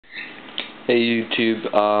Hey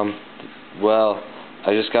YouTube, well,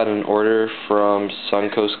 I just got an order from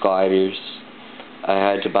Suncoast Gliders. I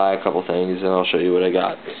had to buy a couple things and I'll show you what I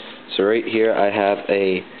got. So right here I have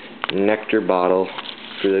a nectar bottle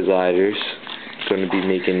for the gliders. I'm going to be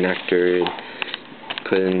making nectar and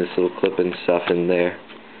putting this little clip and stuff in there.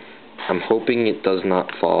 I'm hoping it does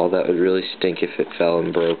not fall. That would really stink if it fell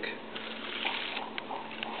and broke.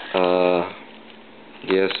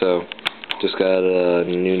 Yeah, so just got a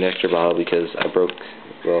new nectar bottle because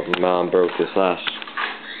my mom broke this last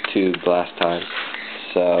tube last time,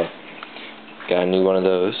 so got a new one of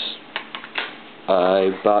those. I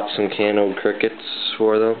bought some canoed crickets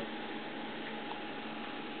for them,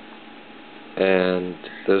 and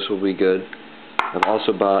those will be good. I've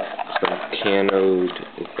also bought some canoed,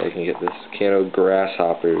 if I can get this, canoed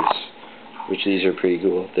grasshoppers, which these are pretty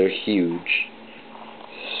cool. They're huge.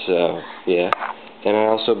 So, yeah. And I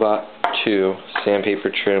also bought 2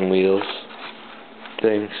 sandpaper trim wheels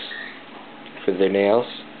things for their nails.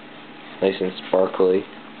 Nice and sparkly.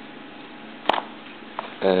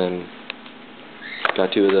 And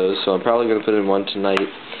got 2 of those, so I'm probably going to put in one tonight.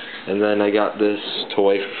 And then I got this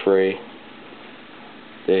toy for free.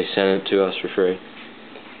 They sent it to us for free.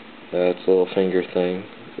 It's a little finger thing.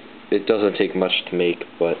 It doesn't take much to make,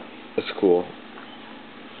 but it's cool.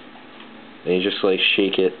 And you just like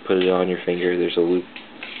shake it, put it on your finger. There's a loop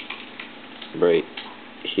right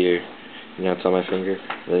here. And that's on my finger.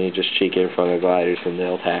 And then you just shake it in front of the gliders and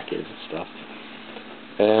they'll pack it and stuff.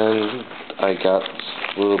 And I got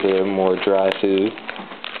a little bit more dry food.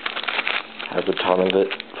 I have a ton of it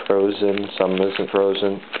frozen. Some isn't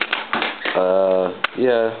frozen.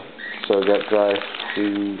 Yeah. So I got dry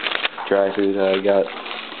food. I got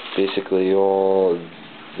basically all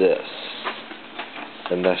this.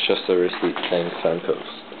 And that's just a receipt saying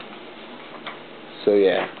Suncoast. So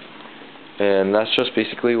yeah. And that's just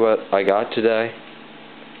basically what I got today.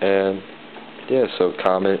 And yeah, so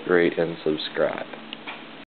comment, rate, and subscribe.